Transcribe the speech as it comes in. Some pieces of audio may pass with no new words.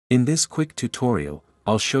In this quick tutorial,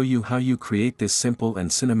 I'll show you how you create this simple and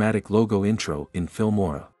cinematic logo intro in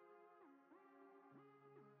Filmora.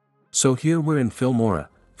 So here we're in Filmora.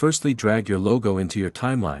 Firstly, drag your logo into your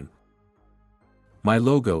timeline. My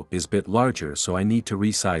logo is a bit larger, so I need to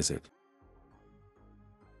resize it.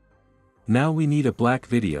 Now we need a black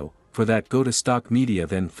video. For that, go to stock media,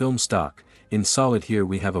 then film stock. In solid, here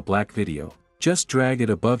we have a black video. Just drag it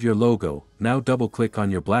above your logo. Now double click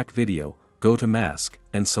on your black video, go to mask,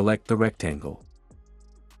 and select the rectangle.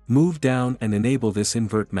 Move down and enable this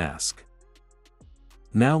invert mask.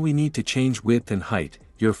 Now we need to change width and height.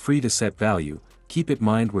 You're free to set value. Keep in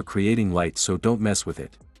mind we're creating light, so don't mess with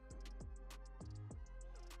it.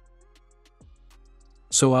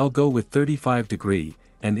 So I'll go with 35 degrees,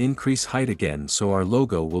 and increase height again so our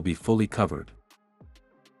logo will be fully covered.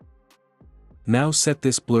 Now set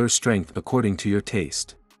this blur strength according to your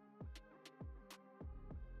taste.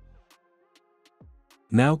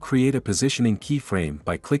 Now create a positioning keyframe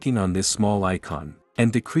by clicking on this small icon,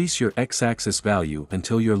 and decrease your x-axis value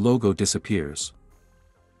until your logo disappears.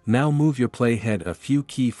 Now move your playhead a few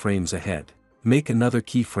keyframes ahead. Make another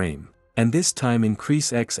keyframe, and this time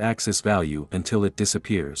increase x-axis value until it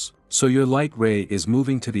disappears, so your light ray is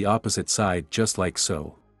moving to the opposite side just like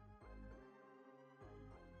so.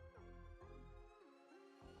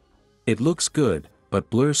 It looks good, but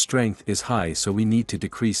blur strength is high, so we need to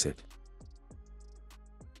decrease it.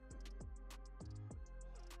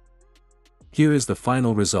 Here is the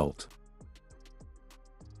final result.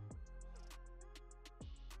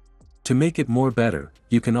 To make it more better,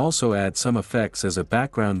 you can also add some effects as a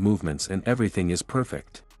background movements, and everything is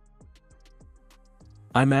perfect.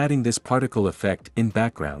 I'm adding this particle effect in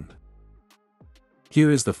background.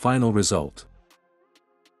 Here is the final result.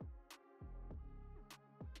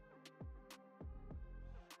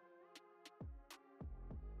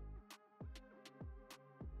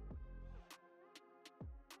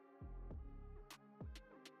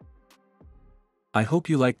 I hope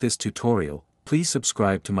you like this tutorial. Please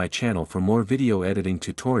subscribe to my channel for more video editing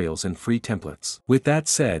tutorials and free templates. With that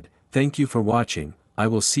said, thank you for watching. I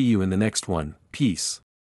will see you in the next one. Peace.